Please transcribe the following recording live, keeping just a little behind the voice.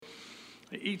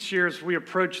Each year as we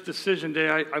approach Decision Day,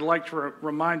 I like to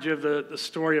remind you of the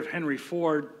story of Henry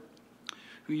Ford,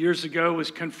 who years ago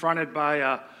was confronted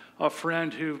by a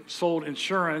friend who sold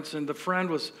insurance, and the friend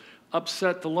was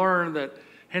upset to learn that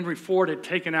Henry Ford had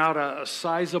taken out a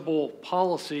sizable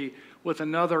policy with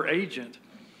another agent.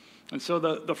 And so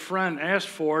the friend asked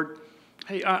Ford,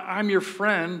 "Hey, I'm your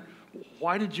friend.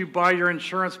 Why did you buy your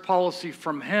insurance policy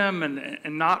from him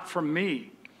and not from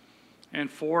me?"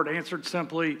 And Ford answered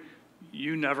simply,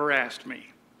 "You never asked me."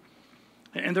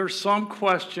 And there's some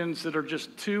questions that are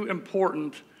just too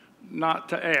important not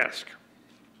to ask.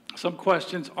 Some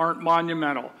questions aren't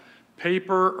monumental.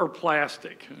 Paper or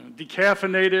plastic,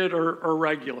 decaffeinated or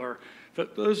regular.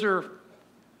 Those are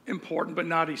important but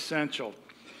not essential.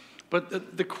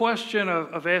 But the question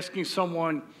of asking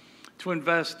someone to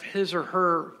invest his or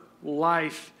her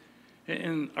life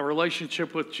in a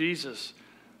relationship with Jesus,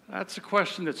 that's a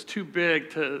question that's too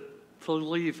big to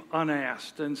leave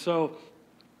unasked. And so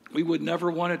we would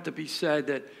never want it to be said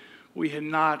that we had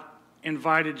not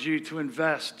invited you to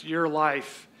invest your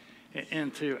life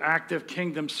into active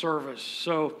kingdom service.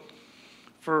 So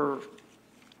for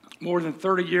more than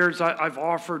 30 years, I've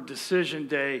offered Decision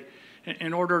Day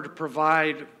in order to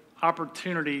provide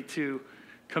opportunity to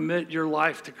commit your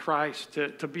life to Christ,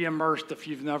 to be immersed if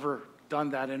you've never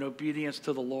done that in obedience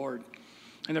to the Lord.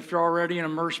 And if you're already an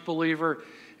immersed believer,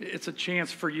 it's a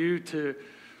chance for you to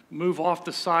move off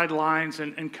the sidelines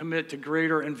and commit to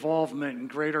greater involvement and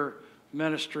greater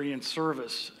ministry and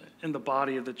service in the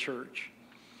body of the church.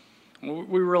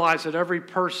 We realize that every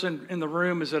person in the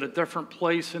room is at a different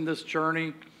place in this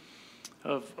journey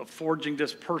of forging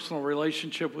this personal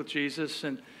relationship with Jesus.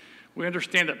 And we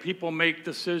understand that people make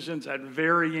decisions at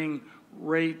varying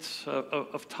rates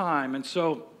of time. And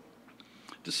so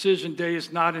Decision Day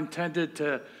is not intended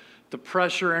to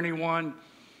pressure anyone.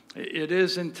 It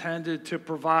is intended to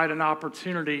provide an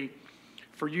opportunity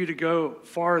for you to go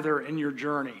farther in your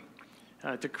journey,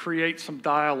 to create some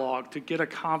dialogue, to get a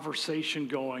conversation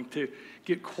going, to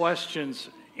get questions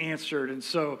answered. And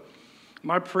so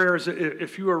my prayer is that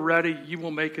if you are ready, you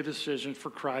will make a decision for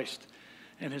Christ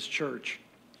and his church.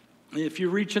 If you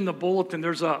reach in the bulletin,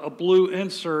 there's a blue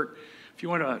insert. If you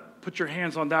want to put your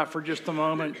hands on that for just a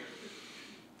moment.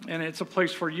 And it's a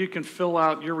place where you can fill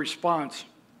out your response.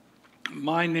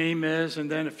 My name is, and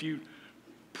then if you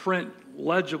print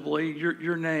legibly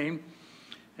your name,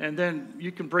 and then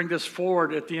you can bring this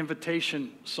forward at the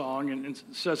invitation song, and it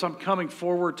says, "I'm coming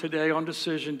forward today on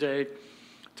Decision Day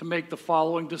to make the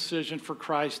following decision for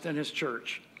Christ and his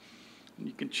church." And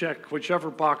you can check whichever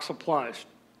box applies.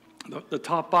 The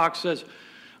top box says,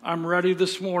 "I'm ready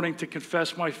this morning to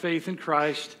confess my faith in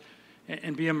Christ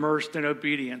and be immersed in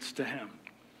obedience to him."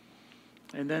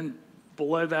 And then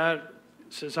below that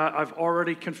it says, "I've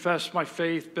already confessed my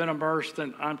faith, been immersed,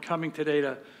 and I'm coming today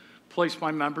to place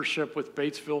my membership with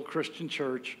Batesville Christian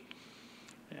Church."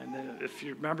 And if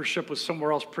your membership was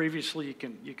somewhere else previously,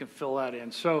 you can fill that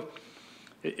in. So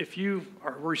if you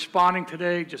are responding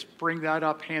today, just bring that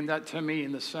up, hand that to me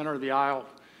in the center of the aisle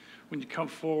when you come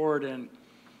forward, and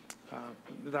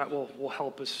that will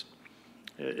help us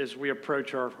as we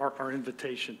approach our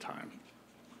invitation time.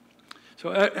 So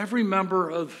every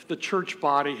member of the church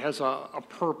body has a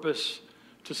purpose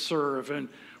to serve, and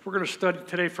we're going to study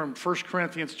today from 1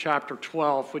 Corinthians chapter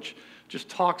 12, which just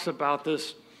talks about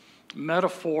this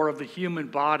metaphor of the human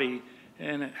body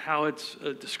and how it's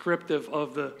descriptive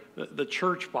of the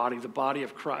church body, the body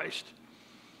of Christ.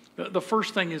 The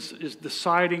first thing is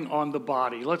deciding on the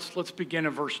body. Let's begin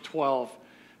in verse 12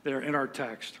 there in our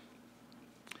text.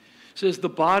 It says, "The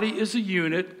body is a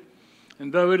unit,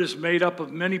 and though it is made up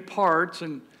of many parts,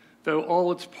 and though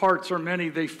all its parts are many,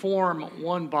 they form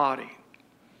one body.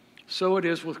 So it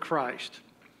is with Christ.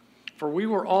 For we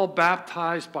were all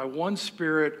baptized by one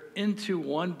Spirit into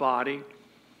one body,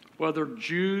 whether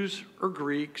Jews or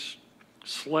Greeks,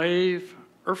 slave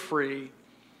or free.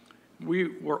 We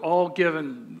were all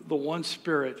given the one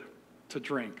Spirit to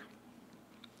drink."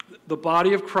 The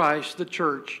body of Christ, the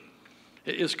church,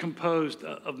 is composed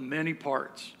of many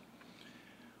parts.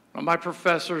 One of my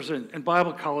professors in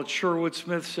Bible college, Sherwood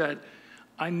Smith, said,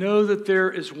 "I know that there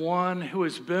is one who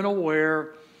has been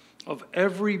aware of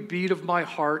every beat of my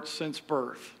heart since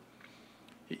birth."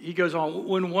 He goes on,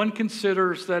 "When one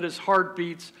considers that his heart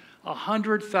beats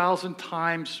 100,000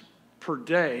 times per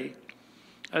day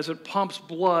as it pumps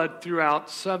blood throughout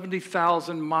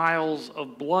 70,000 miles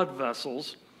of blood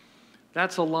vessels,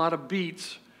 that's a lot of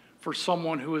beats for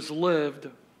someone who has lived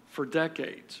for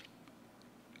decades."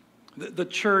 The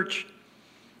church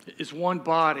is one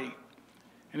body,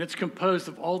 and it's composed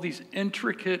of all these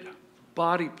intricate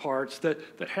body parts that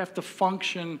have to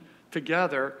function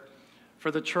together for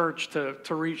the church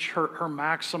to reach her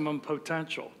maximum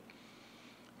potential.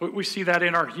 We see that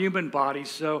in our human bodies.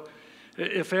 So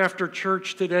if after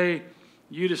church today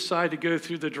you decide to go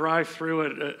through the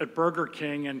drive-thru at Burger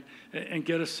King and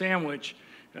get a sandwich,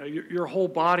 your whole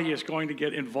body is going to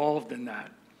get involved in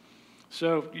that.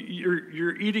 So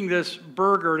you're eating this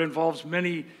burger. It involves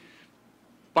many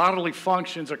bodily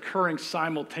functions occurring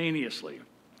simultaneously.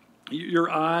 Your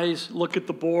eyes look at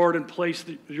the board and place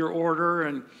your order,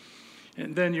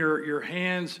 and then your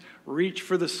hands reach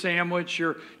for the sandwich.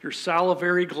 Your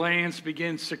salivary glands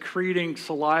begin secreting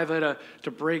saliva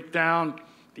to break down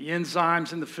the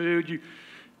enzymes in the food. You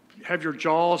have your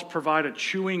jaws provide a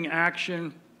chewing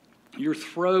action. Your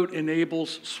throat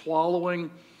enables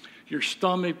swallowing. Your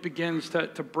stomach begins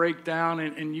to break down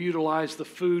and utilize the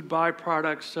food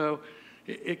byproducts so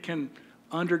it can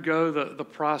undergo the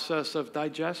process of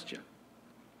digestion.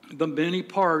 The many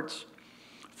parts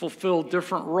fulfill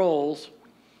different roles,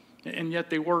 and yet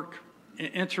they work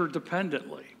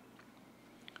interdependently.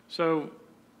 So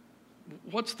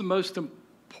what's the most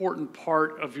important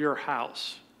part of your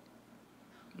house?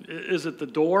 Is it the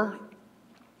door?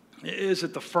 Is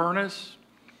it the furnace?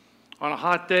 On a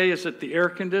hot day, is it the air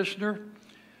conditioner?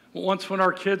 Once when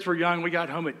our kids were young, we got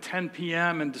home at 10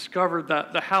 p.m. and discovered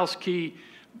that the house key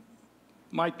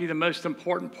might be the most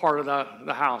important part of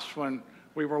the house when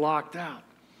we were locked out.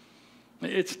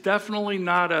 It's definitely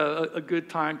not a good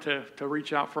time to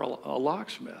reach out for a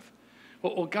locksmith.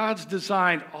 Well, God's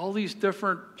designed all these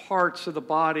different parts of the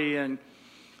body, and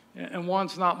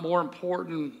one's not more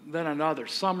important than another.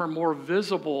 Some are more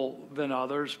visible than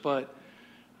others, but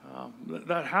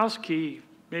that house key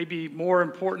may be more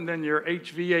important than your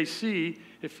HVAC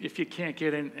if you can't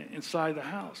get inside the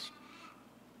house.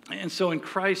 And so in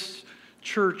Christ's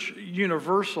Church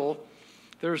Universal,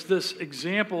 there's this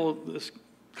example, this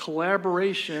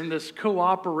collaboration, this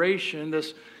cooperation,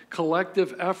 this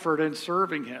collective effort in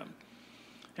serving Him.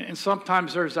 And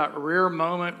sometimes there's that rare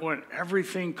moment when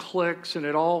everything clicks and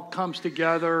it all comes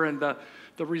together, and the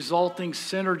resulting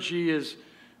synergy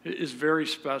is very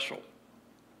special.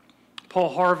 Paul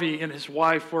Harvey and his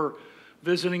wife were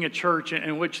visiting a church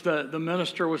in which the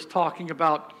minister was talking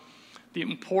about the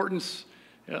importance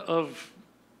of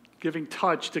giving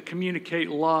touch to communicate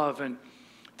love. And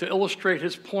to illustrate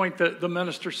his point, the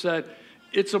minister said,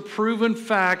 it's a proven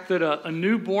fact that a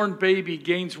newborn baby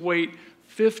gains weight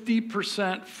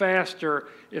 50% faster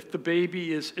if the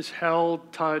baby is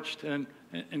held, touched, and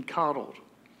coddled.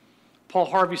 Paul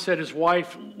Harvey said his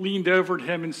wife leaned over to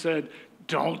him and said,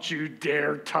 "Don't you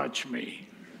dare touch me."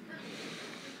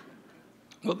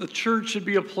 Well, the church should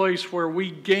be a place where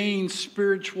we gain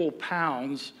spiritual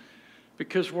pounds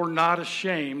because we're not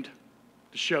ashamed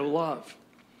to show love.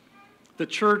 The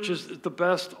church is the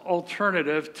best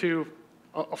alternative to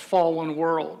a fallen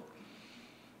world.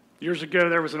 Years ago,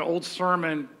 there was an old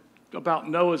sermon about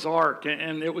Noah's Ark,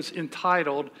 and it was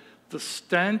entitled, "The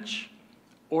Stench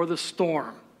or the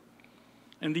Storm."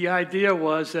 And the idea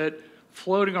was that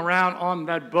floating around on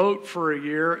that boat for a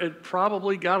year, it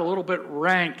probably got a little bit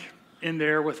rank in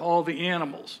there with all the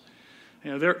animals.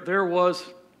 You know, there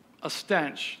was a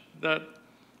stench that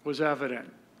was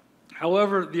evident.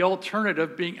 However, the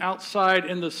alternative, being outside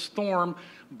in the storm,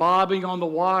 bobbing on the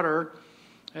water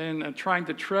and trying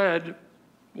to tread,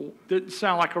 didn't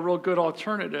sound like a real good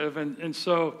alternative. And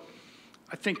so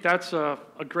I think that's a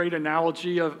great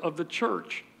analogy of the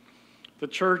church. The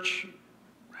church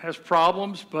has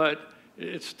problems, but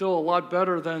it's still a lot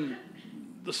better than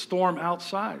the storm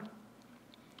outside.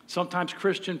 Sometimes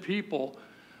Christian people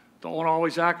don't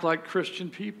always act like Christian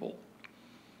people.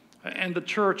 And the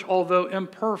church, although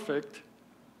imperfect,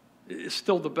 is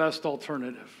still the best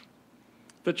alternative.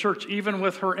 The church, even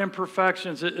with her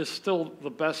imperfections, is still the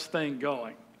best thing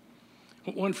going.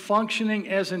 When functioning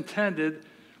as intended,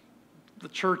 the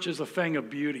church is a thing of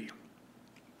beauty.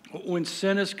 When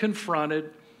sin is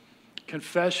confronted,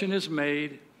 confession is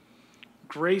made,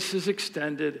 grace is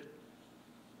extended,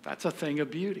 that's a thing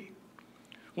of beauty.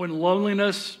 When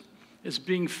loneliness is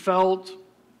being felt,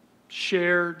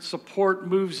 shared, support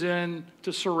moves in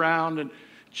to surround, and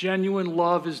genuine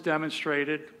love is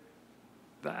demonstrated,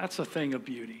 that's a thing of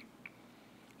beauty.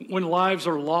 When lives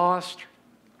are lost,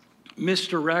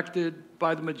 misdirected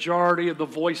by the majority of the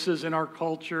voices in our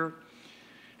culture,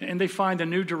 and they find a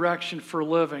new direction for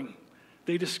living,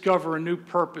 they discover a new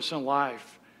purpose in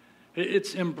life.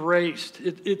 It's embraced,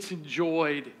 it's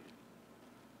enjoyed.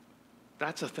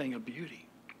 That's a thing of beauty.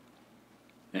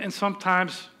 And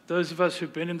sometimes those of us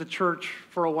who've been in the church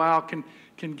for a while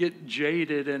can get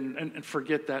jaded and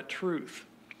forget that truth.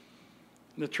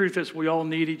 And the truth is we all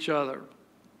need each other.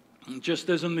 Just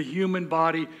as in the human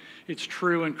body, it's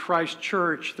true in Christ's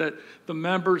church that the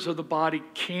members of the body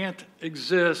can't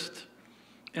exist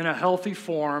in a healthy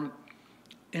form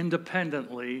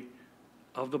independently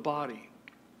of the body.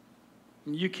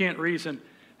 You can't reason,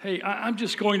 hey, I'm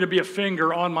just going to be a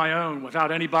finger on my own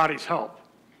without anybody's help.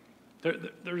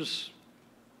 There's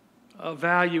a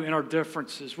value in our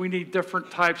differences. We need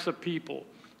different types of people: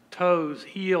 toes,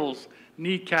 heels,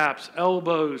 kneecaps,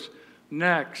 elbows,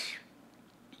 necks.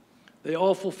 They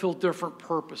all fulfill different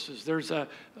purposes. There's a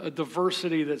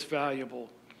diversity that's valuable.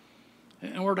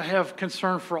 And we're to have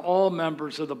concern for all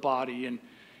members of the body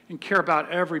and care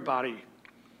about everybody,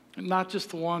 and not just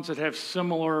the ones that have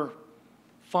similar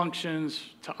functions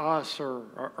to us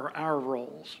or our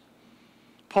roles.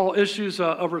 Paul issues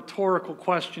a rhetorical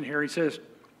question here. He says,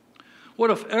 what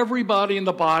if everybody in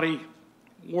the body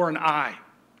were an eye?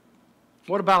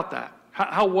 What about that?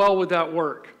 How well would that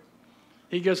work?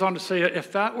 He goes on to say,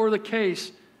 if that were the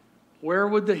case, where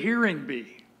would the hearing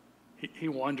be? He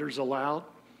wonders aloud.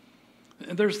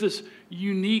 And there's this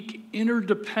unique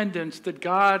interdependence that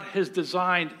God has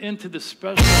designed into the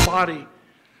special body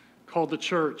called the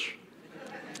church.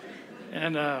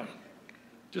 And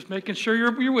just making sure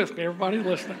you're with me, everybody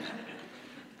listening.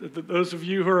 Those of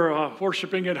you who are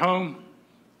worshiping at home,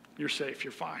 you're safe,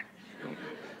 you're fine.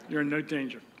 You're in no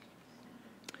danger.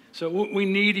 So we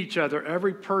need each other.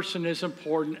 Every person is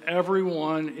important.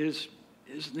 Everyone is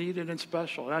needed and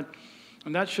special.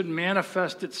 And that should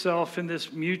manifest itself in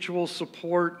this mutual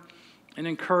support and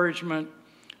encouragement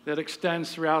that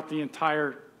extends throughout the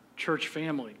entire church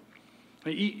family.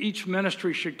 Each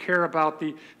ministry should care about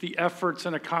the efforts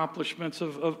and accomplishments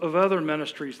of other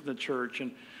ministries in the church.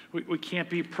 And we can't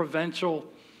be provincial,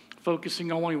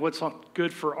 focusing only what's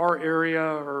good for our area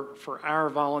or for our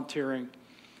volunteering.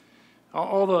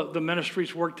 All the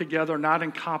ministries work together, not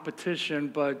in competition,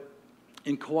 but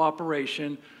in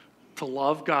cooperation to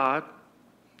love God,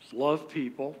 love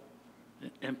people,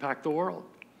 impact the world.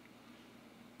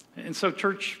 And so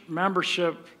church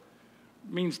membership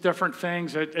means different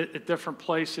things at different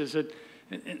places.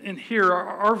 And here,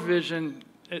 our vision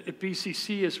at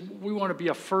BCC is we want to be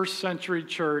a first century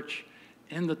church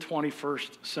in the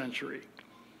 21st century.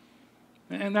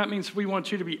 And that means we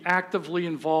want you to be actively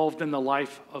involved in the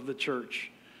life of the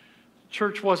church.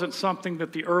 Church wasn't something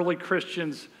that the early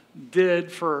Christians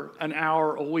did for an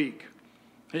hour a week.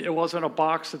 It wasn't a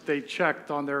box that they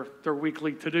checked on their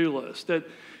weekly to-do list.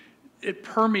 It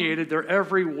permeated their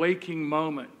every waking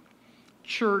moment.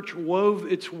 Church wove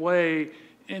its way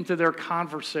into their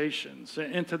conversations,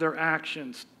 into their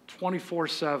actions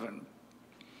 24/7.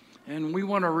 And we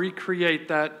want to recreate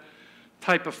that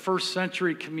type of first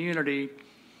century community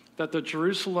that the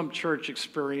Jerusalem church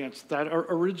experienced, that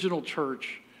original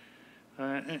church,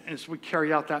 as we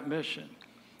carry out that mission.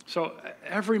 So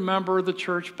every member of the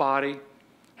church body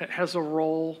has a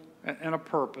role and a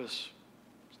purpose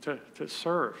to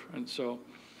serve. And so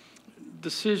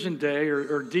Decision Day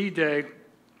or D-Day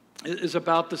is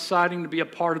about deciding to be a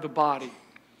part of the body.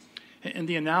 And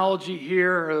the analogy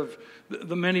here of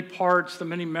the many parts, the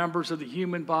many members of the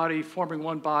human body forming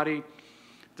one body,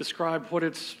 describe what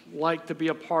it's like to be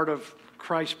a part of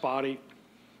Christ's body,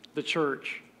 the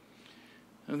church.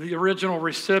 And the original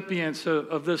recipients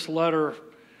of this letter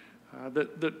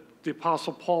that the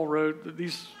Apostle Paul wrote,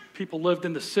 these people lived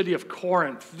in the city of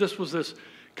Corinth. This was this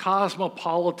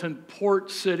cosmopolitan port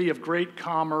city of great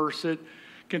commerce. It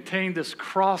contained this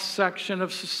cross-section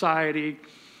of society: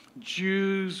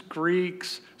 Jews,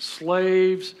 Greeks,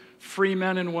 slaves, free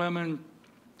men and women.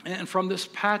 And from this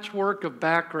patchwork of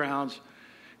backgrounds,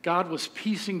 God was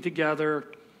piecing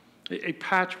together a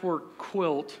patchwork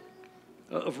quilt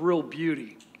of real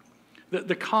beauty.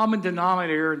 The common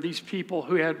denominator in these people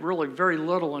who had really very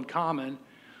little in common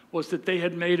was that they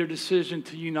had made a decision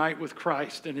to unite with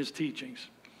Christ and his teachings.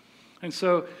 And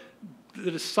so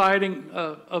the deciding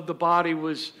of the body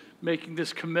was making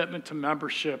this commitment to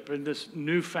membership in this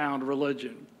newfound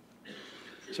religion.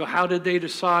 So how did they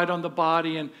decide on the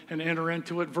body and enter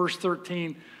into it? Verse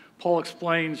 13, Paul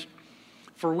explains,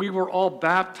 "For we were all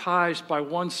baptized by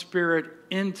one Spirit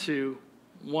into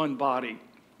one body,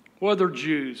 whether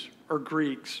Jews or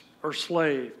Greeks or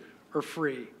slave or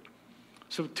free."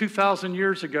 So 2,000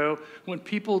 years ago, when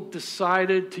people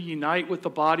decided to unite with the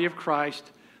body of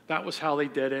Christ, that was how they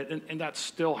did it, and that's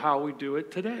still how we do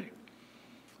it today.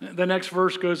 The next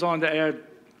verse goes on to add,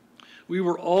 "We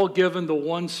were all given the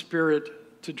one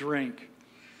Spirit to drink."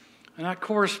 And that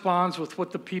corresponds with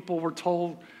what the people were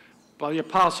told by the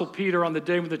Apostle Peter on the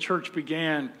day when the church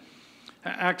began.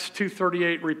 Acts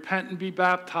 2:38, "Repent and be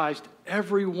baptized,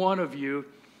 every one of you,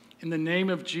 in the name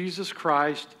of Jesus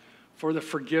Christ, for the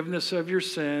forgiveness of your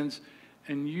sins,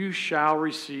 and you shall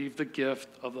receive the gift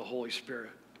of the Holy Spirit.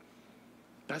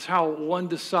 That's how one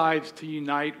decides to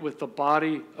unite with the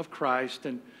body of Christ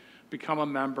and become a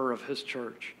member of his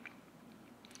church.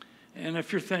 And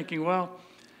if you're thinking, well,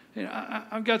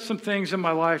 I've got some things in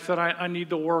my life that I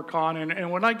need to work on, and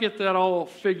when I get that all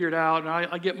figured out and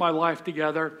I get my life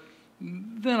together,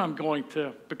 then I'm going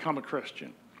to become a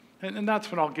Christian. And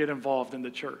that's when I'll get involved in the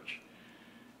church.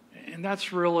 And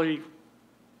that's really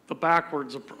the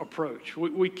backwards approach.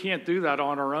 We can't do that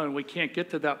on our own. We can't get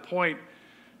to that point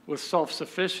with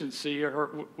self-sufficiency,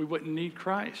 or we wouldn't need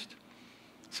Christ.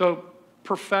 So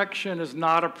perfection is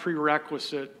not a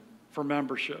prerequisite for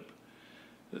membership.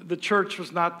 The church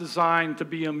was not designed to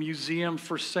be a museum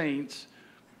for saints,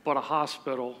 but a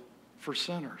hospital for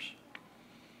sinners.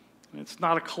 It's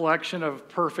not a collection of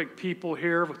perfect people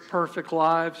here with perfect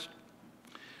lives.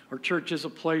 Our church is a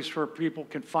place where people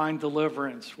can find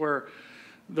deliverance, where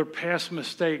their past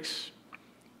mistakes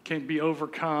can be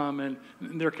overcome, and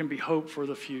there can be hope for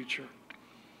the future.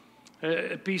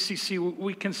 At BCC,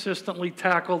 we consistently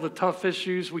tackle the tough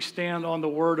issues. We stand on the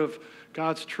word of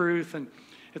God's truth, and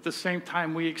at the same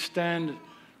time, we extend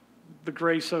the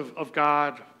grace of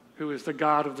God, who is the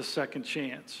God of the second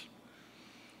chance.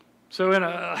 So in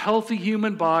a healthy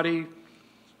human body,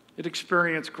 it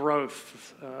experiences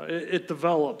growth. It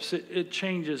develops. It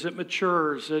changes. It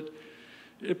matures.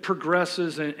 It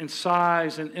progresses in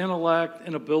size and intellect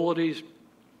and abilities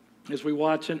as we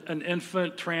watch an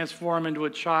infant transform into a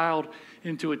child,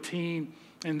 into a teen,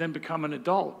 and then become an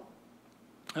adult.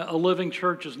 A living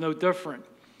church is no different.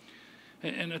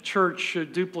 And a church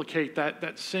should duplicate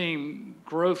that same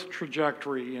growth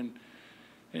trajectory and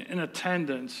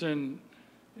attendance and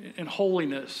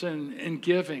holiness and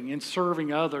giving and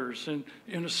serving others and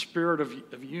in a spirit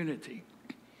of unity.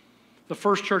 The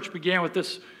first church began with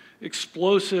this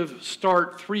explosive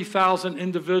start. 3,000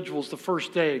 individuals the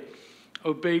first day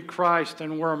obeyed Christ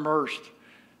and were immersed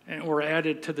and were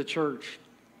added to the church.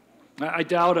 I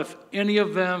doubt if any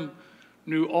of them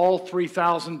knew all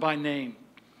 3,000 by name.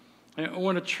 And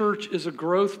when a church is a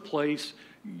growth place,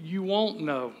 you won't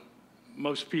know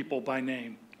most people by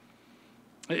name.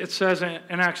 It says in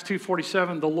Acts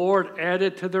 2:47, the Lord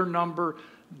added to their number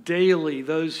daily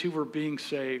those who were being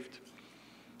saved.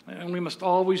 And we must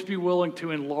always be willing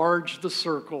to enlarge the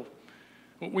circle.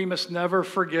 We must never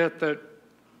forget that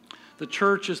the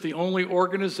church is the only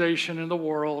organization in the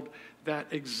world that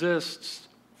exists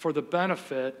for the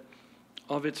benefit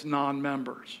of its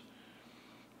non-members.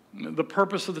 The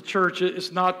purpose of the church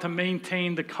is not to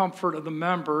maintain the comfort of the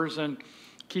members and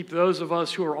keep those of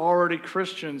us who are already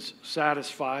Christians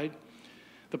satisfied.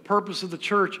 The purpose of the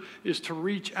church is to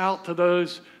reach out to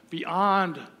those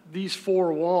beyond these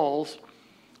four walls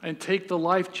and take the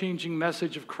life-changing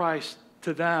message of Christ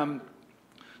to them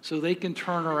so they can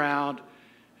turn around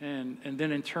and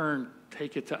then in turn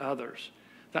take it to others.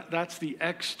 That's the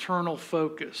external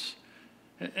focus.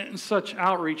 And such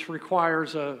outreach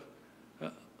requires a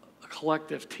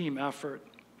collective team effort.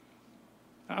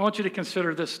 I want you to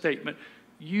consider this statement.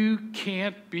 You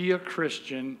can't be a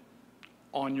Christian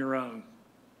on your own.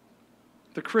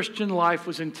 The Christian life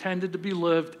was intended to be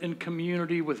lived in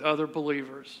community with other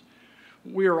believers.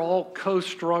 We are all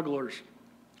co-strugglers,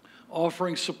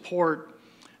 offering support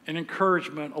and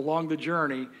encouragement along the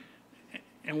journey,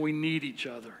 and we need each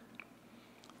other.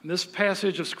 And this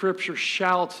passage of Scripture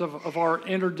shouts of our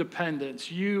interdependence.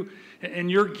 You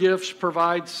and your gifts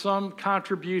provide some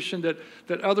contribution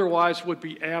that otherwise would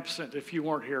be absent if you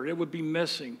weren't here. It would be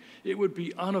missing. It would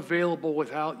be unavailable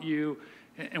without you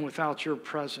and without your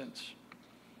presence.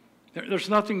 There's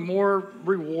nothing more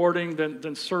rewarding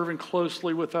than serving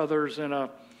closely with others in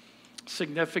a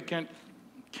significant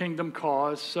kingdom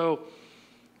cause. So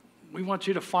we want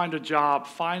you to find a job,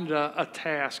 find a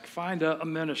task, find a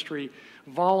ministry,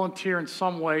 volunteer in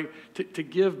some way to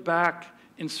give back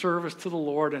in service to the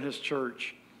Lord and his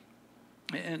church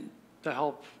and to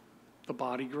help the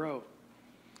body grow.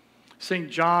 St.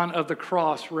 John of the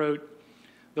Cross wrote,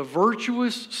 "The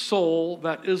virtuous soul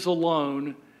that is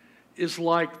alone is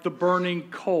like the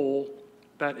burning coal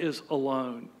that is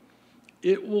alone.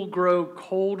 It will grow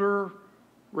colder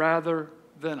rather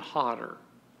than hotter."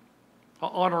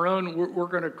 On our own, we're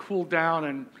going to cool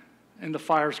down and the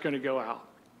fire's going to go out.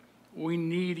 We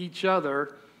need each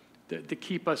other to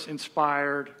keep us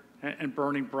inspired and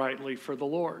burning brightly for the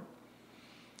Lord.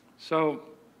 So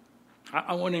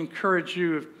I want to encourage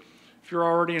you, if you're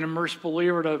already an immersed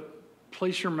believer, to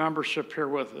place your membership here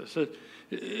with us.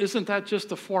 Isn't that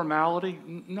just a formality?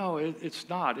 No, it's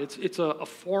not. It's a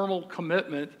formal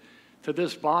commitment to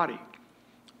this body.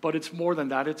 But it's more than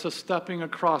that. It's a stepping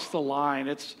across the line.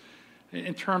 It's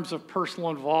in terms of personal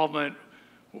involvement,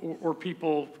 where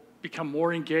people become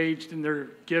more engaged in their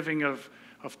giving of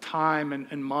time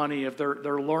and money, of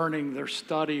their learning, their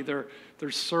study, their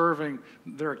serving,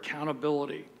 their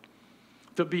accountability.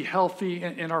 To be healthy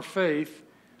in our faith,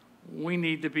 we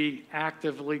need to be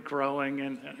actively growing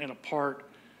and a part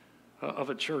of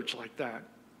a church like that.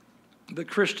 The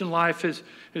Christian life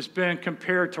has been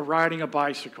compared to riding a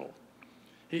bicycle.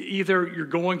 Either you're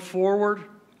going forward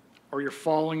or you're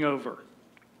falling over.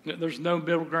 There's no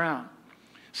middle ground.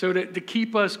 So to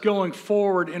keep us going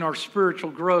forward in our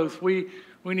spiritual growth, we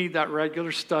need that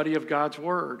regular study of God's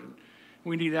Word.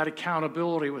 We need that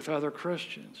accountability with other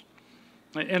Christians.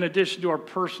 In addition to our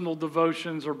personal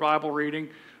devotions or Bible reading,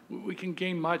 we can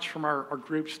gain much from our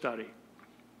group study.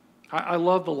 I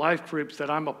love the life groups that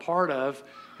I'm a part of,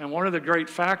 and one of the great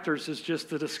factors is just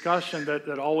the discussion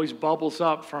that always bubbles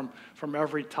up from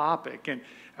every topic. And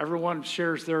everyone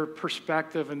shares their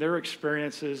perspective and their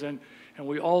experiences, and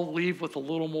we all leave with a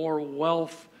little more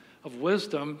wealth of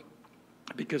wisdom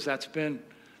because that's been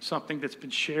something that's been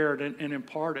shared and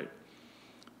imparted.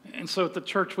 And so at the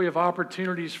church, we have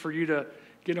opportunities for you to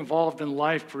get involved in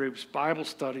life groups, Bible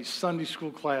studies, Sunday school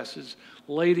classes,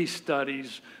 lady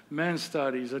studies, men's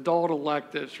studies, adult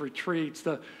electives, retreats.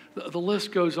 The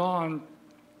list goes on.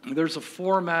 There's a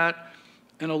format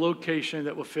and a location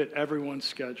that will fit everyone's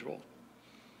schedule.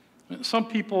 Some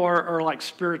people are like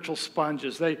spiritual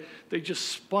sponges. They just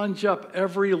sponge up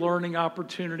every learning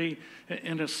opportunity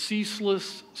in a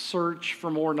ceaseless search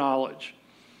for more knowledge.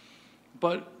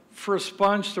 But for a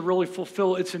sponge to really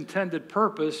fulfill its intended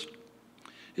purpose,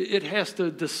 it has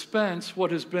to dispense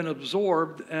what has been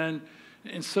absorbed, and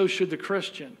so should the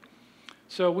Christian.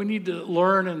 So we need to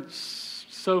learn and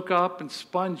soak up and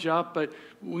sponge up, but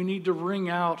we need to wring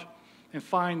out and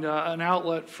find an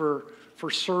outlet for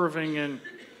serving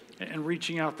and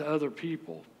reaching out to other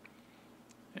people.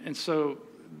 And so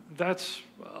that's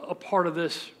a part of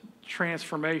this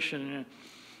transformation.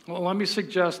 Well, let me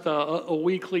suggest a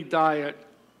weekly diet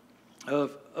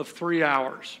of 3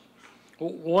 hours.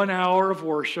 1 hour of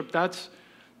worship, that's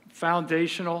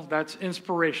foundational, that's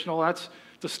inspirational, that's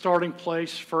the starting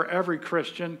place for every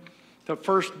Christian to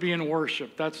first be in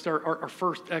worship. That's our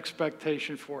first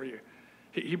expectation for you.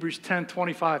 Hebrews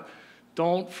 10:25,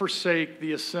 don't forsake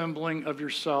the assembling of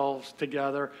yourselves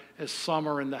together as some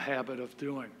are in the habit of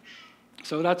doing.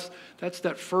 So that's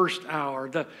that first hour.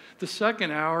 The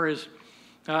second hour is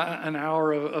an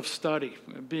hour of study,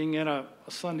 being in a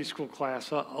Sunday school class,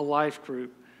 a life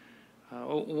group.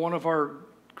 One of our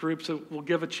groups will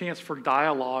give a chance for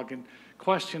dialogue, and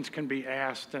questions can be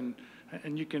asked, and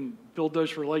you can build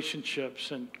those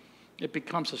relationships, and it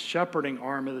becomes a shepherding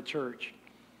arm of the church.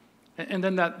 And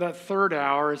then that third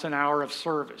hour is an hour of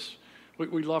service.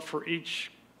 We love for each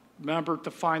member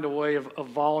to find a way of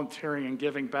volunteering and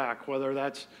giving back, whether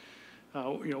that's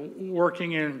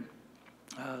working in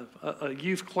a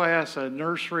youth class, a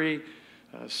nursery,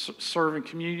 serving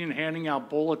communion, handing out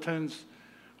bulletins,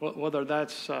 whether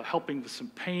that's helping with some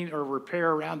paint or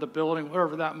repair around the building,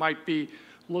 whatever that might be.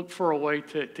 Look for a way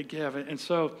to give. And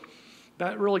so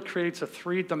that really creates a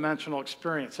three-dimensional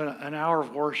experience, an hour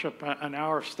of worship, an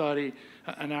hour of study,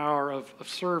 an hour of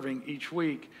serving each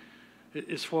week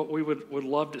is what we would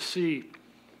love to see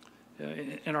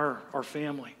in our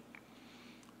family.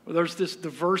 Well, there's this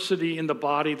diversity in the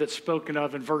body that's spoken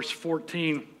of in verse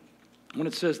 14 when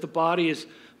it says the body is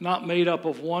not made up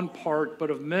of one part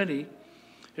but of many.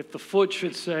 If the foot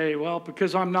should say, well,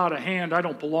 because I'm not a hand, I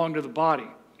don't belong to the body,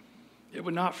 it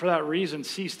would not for that reason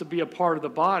cease to be a part of the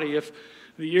body. If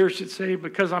the ear should say,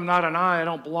 because I'm not an eye, I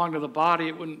don't belong to the body,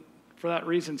 it wouldn't for that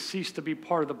reason cease to be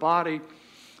part of the body.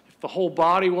 If the whole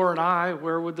body were an eye,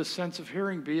 where would the sense of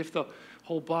hearing be? If the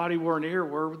whole body were an ear,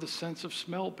 where would the sense of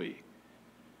smell be?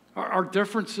 Our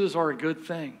differences are a good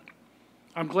thing.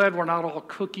 I'm glad we're not all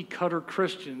cookie-cutter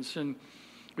Christians, and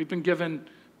we've been given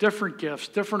different gifts,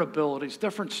 different abilities,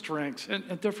 different strengths,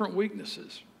 and different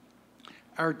weaknesses.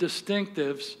 Our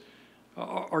distinctives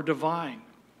are divine.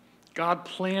 God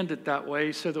planned it that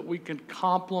way so that we can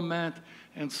complement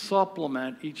and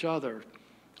supplement each other.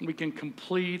 We can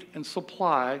complete and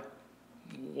supply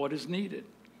what is needed.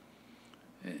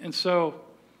 And so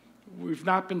we've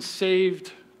not been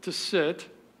saved to sit,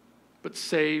 but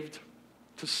saved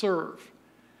to serve.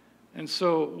 And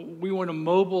so we want to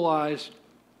mobilize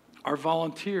our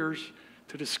volunteers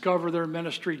to discover their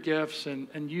ministry gifts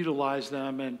and utilize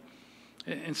them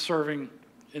in serving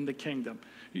in the kingdom.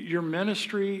 Your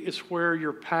ministry is where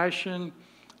your passion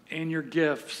and your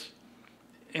gifts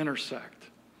intersect.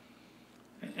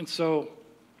 And so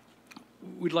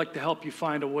we'd like to help you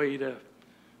find a way to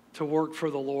to work for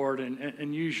the Lord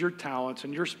and use your talents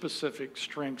and your specific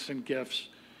strengths and gifts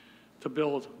to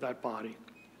build that body.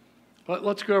 But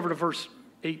let's go over to verse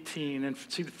 18 and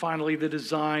see finally the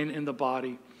design in the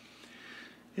body.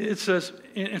 It says,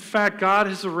 in fact, God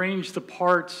has arranged the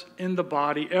parts in the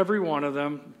body, every one of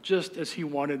them, just as he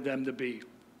wanted them to be.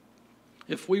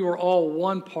 If we were all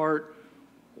one part,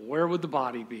 where would the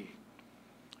body be?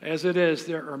 As it is,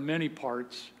 there are many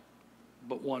parts,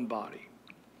 but one body.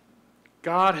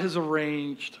 God has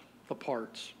arranged the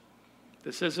parts.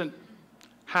 This isn't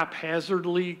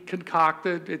haphazardly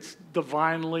concocted, it's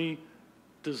divinely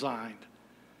designed.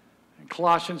 And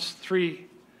Colossians 3,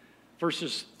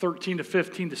 verses 13 to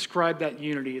 15 describe that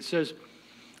unity. It says,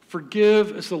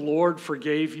 "Forgive as the Lord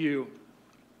forgave you,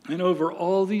 and over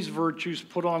all these virtues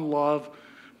put on love,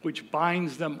 which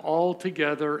binds them all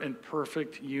together in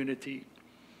perfect unity.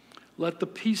 Let the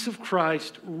peace of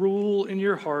Christ rule in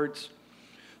your hearts,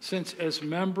 since as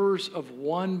members of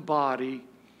one body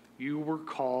you were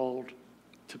called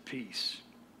to peace."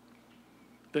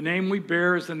 The name we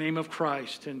bear is the name of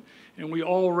Christ, and we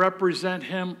all represent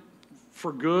him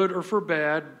for good or for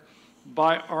bad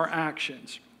by our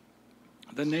actions.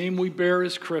 The name we bear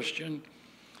is Christian,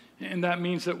 and that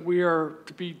means that we are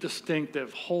to be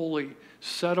distinctive, holy,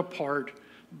 set apart,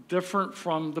 different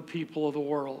from the people of the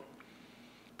world.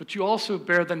 But you also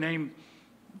bear the name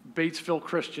Batesville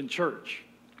Christian Church.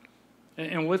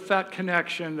 And with that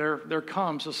connection, there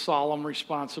comes a solemn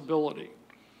responsibility.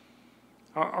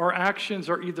 Our actions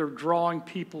are either drawing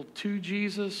people to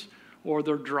Jesus or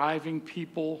they're driving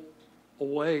people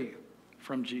away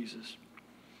from Jesus.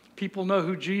 People know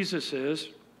who Jesus is,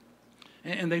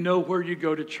 and they know where you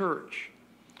go to church.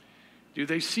 Do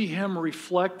they see him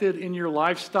reflected in your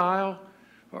lifestyle,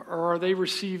 or are they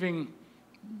receiving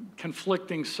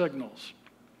conflicting signals?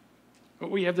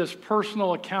 But we have this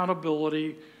personal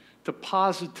accountability to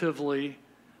positively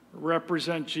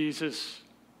represent Jesus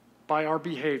by our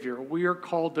behavior. We are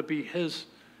called to be his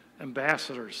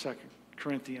ambassadors, 2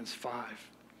 Corinthians 5.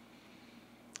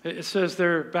 It says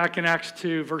there, back in Acts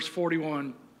 2, verse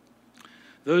 41,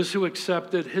 those who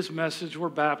accepted his message were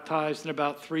baptized, and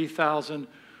about 3,000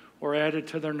 were added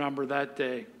to their number that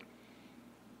day.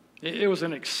 It was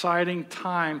an exciting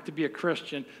time to be a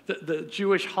Christian. The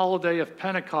Jewish holiday of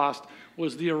Pentecost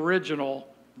was the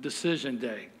original decision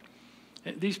day.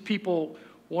 These people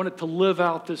wanted to live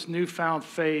out this newfound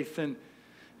faith, and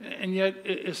yet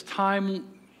as time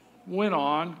went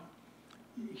on,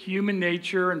 human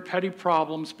nature and petty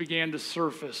problems began to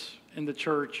surface in the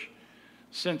church,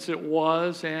 since it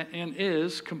was and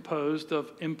is composed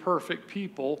of imperfect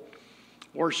people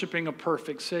worshiping a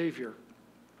perfect Savior.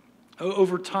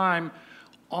 Over time,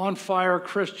 on-fire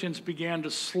Christians began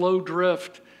to slow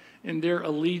drift in their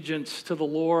allegiance to the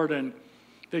Lord, and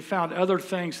they found other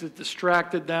things that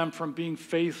distracted them from being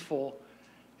faithful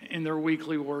in their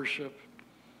weekly worship.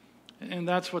 And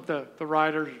that's what the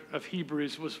writer of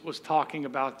Hebrews was talking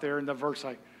about there in the verse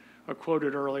I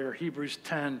quoted earlier, Hebrews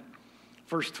 10,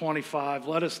 verse 25.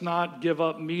 Let us not give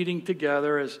up meeting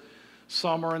together as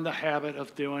some are in the habit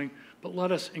of doing, but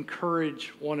let us encourage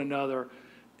one another,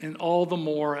 and all the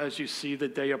more as you see the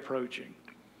day approaching.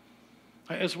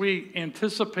 As we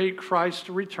anticipate Christ's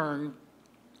return,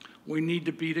 we need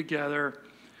to be together,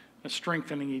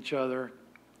 strengthening each other,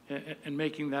 and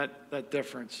making that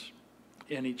difference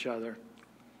in each other.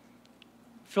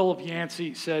 Philip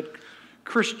Yancey said,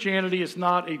 Christianity is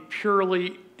not a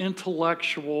purely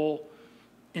intellectual,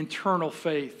 internal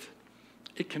faith.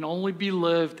 It can only be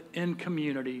lived in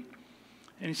community.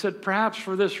 And he said, perhaps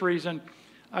for this reason,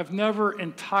 I've never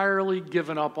entirely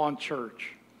given up on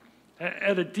church.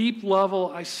 At a deep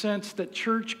level, I sense that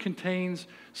church contains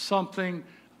something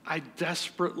I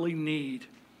desperately need.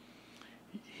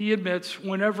 He admits,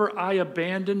 whenever I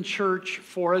abandon church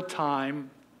for a time,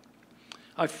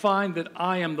 I find that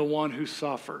I am the one who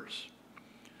suffers.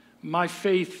 My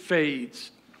faith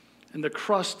fades, and the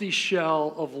crusty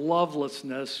shell of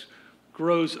lovelessness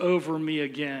grows over me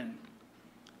again,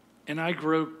 and I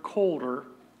grow colder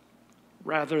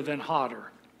rather than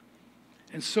hotter.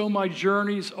 And so my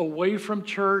journeys away from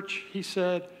church, he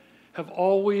said, have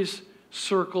always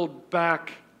circled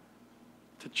back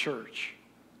to church.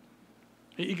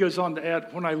 He goes on to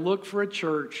add, when I look for a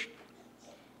church,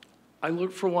 I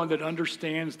look for one that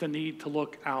understands the need to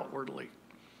look outwardly.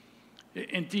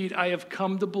 Indeed, I have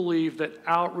come to believe that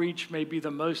outreach may be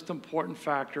the most important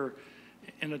factor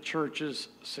in a church's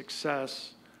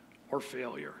success or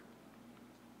failure.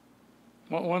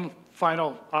 One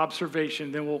final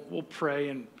observation, then we'll pray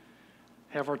and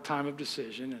have our time of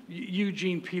decision.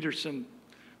 Eugene Peterson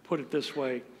put it this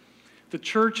way: the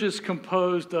church is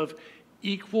composed of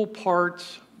equal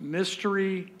parts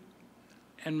mystery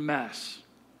and mess.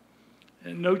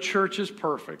 And no church is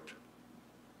perfect.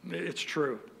 It's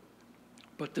true.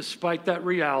 But despite that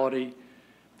reality,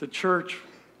 the church,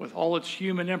 with all its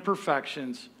human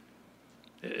imperfections,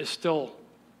 is still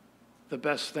the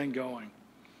best thing going.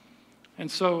 And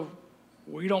so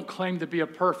we don't claim to be a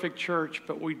perfect church,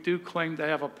 but we do claim to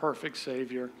have a perfect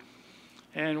Savior.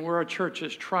 And we're a church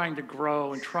that's trying to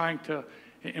grow and trying to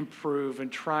improve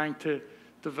and trying to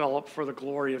develop for the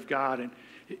glory of God. And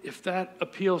if that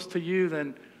appeals to you,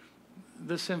 then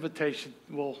this invitation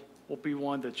will be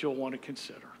one that you'll want to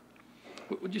consider.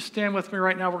 Would you stand with me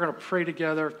right now? We're going to pray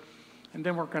together, and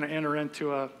then we're going to enter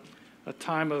into a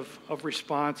time of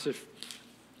response. If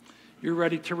you're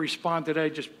ready to respond today,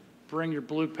 just bring your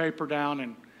blue paper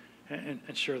down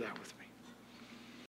and share that with me.